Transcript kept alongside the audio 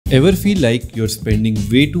Ever feel like you're spending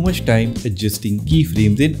way too much time adjusting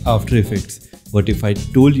keyframes in After Effects? What if I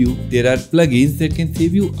told you there are plugins that can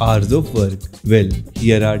save you hours of work? Well,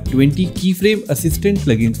 here are 20 keyframe assistant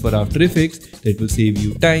plugins for After Effects that will save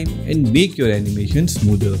you time and make your animation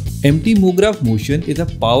smoother. Mograph Motion is a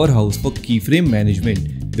powerhouse for keyframe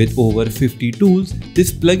management. With over 50 tools,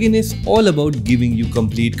 this plugin is all about giving you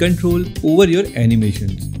complete control over your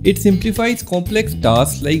animations. It simplifies complex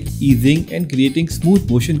tasks like easing and creating smooth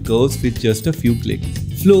motion curves with just a few clicks.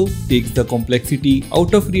 Flow takes the complexity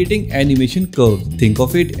out of creating animation curves. Think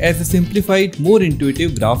of it as a simplified, more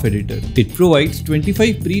intuitive graph editor. It provides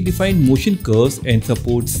 25 predefined motion curves and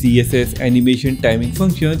supports CSS animation timing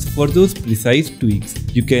functions for those precise tweaks.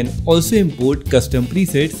 You can also import custom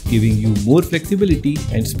presets, giving you more flexibility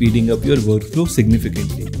and speeding up your workflow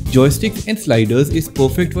significantly. Joysticks and sliders is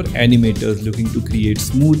perfect for animators looking to create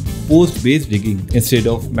smooth post-based rigging. Instead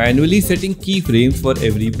of manually setting keyframes for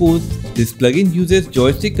every pose, this plugin uses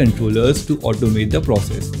joystick controllers to automate the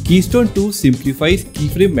process. Keystone 2 simplifies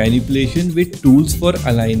keyframe manipulation with tools for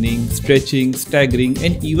aligning, stretching, staggering,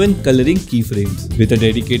 and even coloring keyframes. With a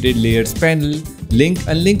dedicated layers panel,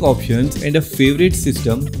 link-unlink options, and a favorite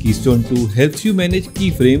system, Keystone 2 helps you manage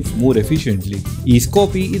keyframes more efficiently.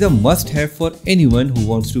 Easecopy is a must-have for anyone who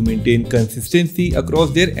wants to maintain consistency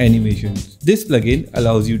across their animations. This plugin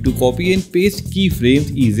allows you to copy and paste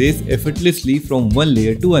keyframes easily effortlessly from one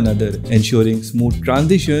layer to another, ensuring smooth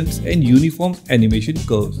transitions and uniform animation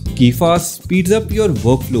curves. Keyfast speeds up your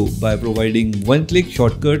workflow by providing one-click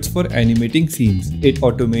shortcuts for animating scenes. It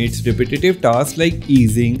automates repetitive tasks like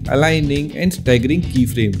easing, aligning, and staggering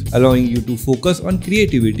keyframes, allowing you to focus on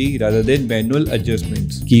creativity rather than manual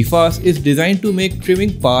adjustments. Keyfast is designed to make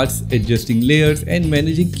trimming parts, adjusting layers, and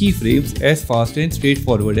managing keyframes as fast and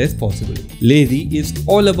straightforward as possible. Lazy is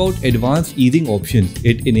all about advanced easing options.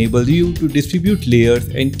 It enables you to distribute layers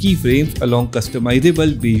and keyframes along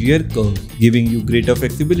customizable Bezier curves, giving you greater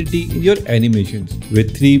flexibility in your animations.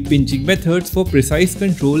 With 3 pinching methods for precise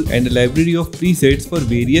control and a library of presets for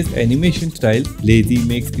various animation styles, Lazy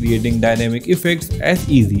makes creating dynamic effects as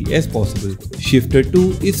easy as possible. Shifter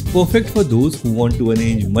 2 is perfect for those who want to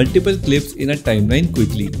arrange multiple clips in a timeline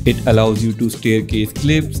quickly. It allows you to staircase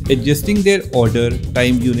clips, adjusting their order,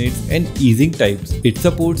 time units, and easing types. It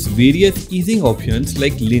supports various easing options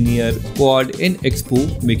like linear, quad, and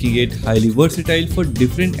expo, making it highly versatile for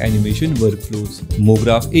different animation workflows.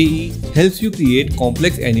 MographAE helps you create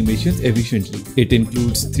complex animations efficiently. It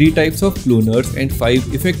includes 3 types of cloners and 5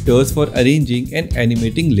 effectors for arranging and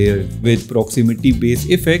animating layers. With proximity-based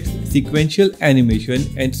effects, sequential animation,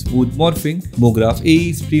 and smooth morphing,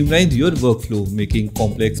 MographAE streamlines your workflow, making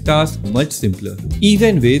complex tasks much simpler. Ease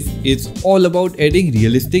and Wizz is all about adding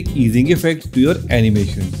realistic easing effects to your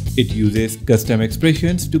animations. It uses custom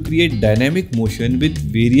expressions to create dynamic motion with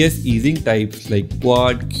various easing types like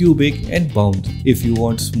quad, cubic, and bounce. If you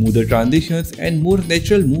want smoother transitions and more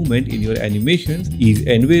natural movement in your animations, Ease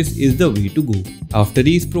and Wizz is the way to go. After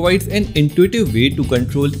Ease provides an intuitive way to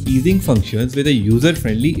control easing functions with a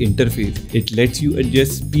user-friendly interface. It lets you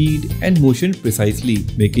adjust speed and motion precisely,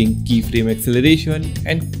 making keyframe acceleration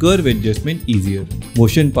and curve adjustment easier.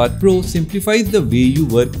 Motion Path Pro simplifies the way you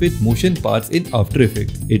work with motion paths in After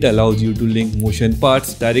Effects. It allows you to link motion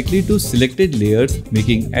paths directly to selected layers,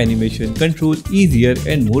 making animation control easier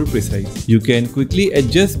and more precise. You can quickly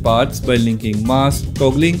adjust paths by linking mask,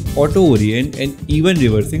 toggling auto orient, and even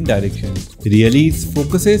reversing directions. Real Ease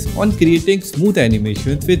focuses on creating smooth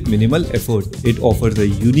animations with minimal effort. It offers a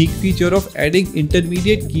unique feature of adding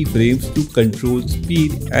intermediate keyframes to control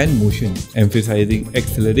speed and motion, emphasizing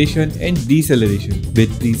acceleration and deceleration.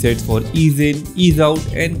 With presets for ease in, ease out,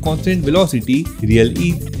 and constant velocity, Real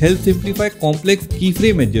Ease helps simplify complex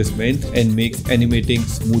keyframe adjustments and makes animating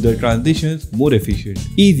smoother transitions more efficient.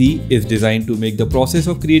 Easy is designed to make the process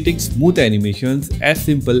of creating smooth animations as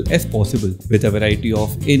simple as possible. With a variety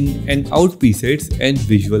of in and out presets and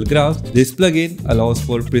visual graphs, this plugin allows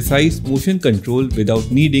for precise motion control without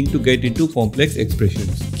needing to get into complex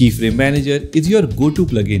expressions. Keyframe Manager is your go-to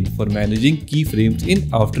plugin for managing keyframes in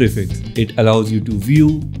After Effects. It allows you to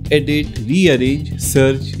view, edit, rearrange,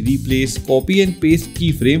 search, replace, copy, and paste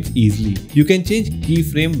keyframes easily. You can change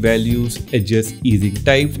keyframe values, adjust easing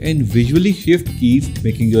types, and visually shift keys,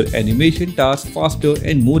 making your animation tasks faster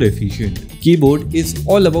and more efficient. Keyboard is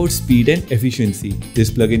all about speed and efficiency. This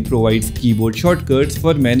plugin provides keyboard shortcuts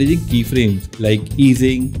for managing keyframes like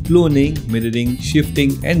easing, cloning, mirroring,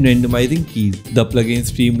 shifting, and randomizing keys. The plugin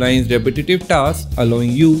streamlines repetitive tasks, allowing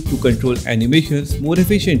you to control animations more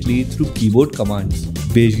efficiently through keyboard commands.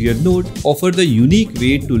 Bezier Node offers a unique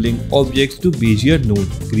way to link objects to Bezier Node,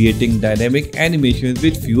 creating dynamic animations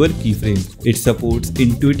with fewer keyframes. It supports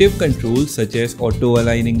intuitive controls such as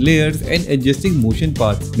auto-aligning layers and adjusting motion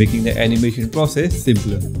paths, making the animation process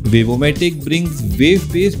simpler. o-Matic brings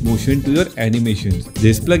wave-based motion to your animations.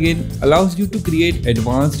 This plugin allows you to create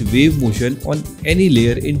advanced wave motion on any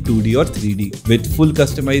layer in 2D or 3D. With full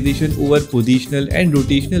customization over positional and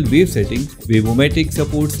rotational wave settings, o-Matic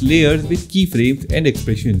supports layers with keyframes and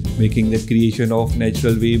expressions, making the creation of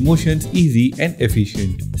natural wave motions easy and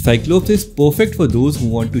efficient. Cyclops is perfect for those who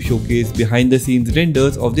want to showcase behind-the-scenes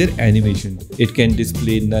renders of their animation. It can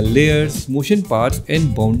display null layers, motion paths,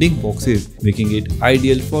 and bounding boxes, making it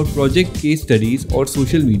ideal for project case studies or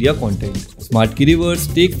social media content. Smart Key Reverse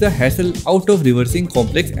takes the hassle out of reversing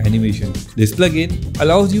complex animation. This plugin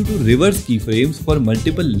allows you to reverse keyframes for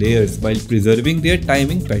multiple layers while preserving their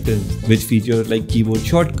timing patterns. With features like keyboard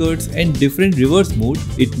shortcuts and different reverse modes,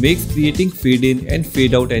 it makes creating fade-in and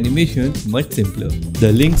fade-out animations much simpler.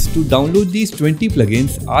 The links to download these 20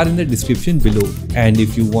 plugins are in the description below. And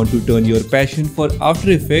if you want to turn your passion for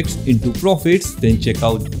After Effects into profits, then check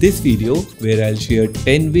out this video where I'll share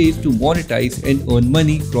 10 ways to monetize and earn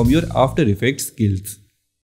money from your After Effects skills.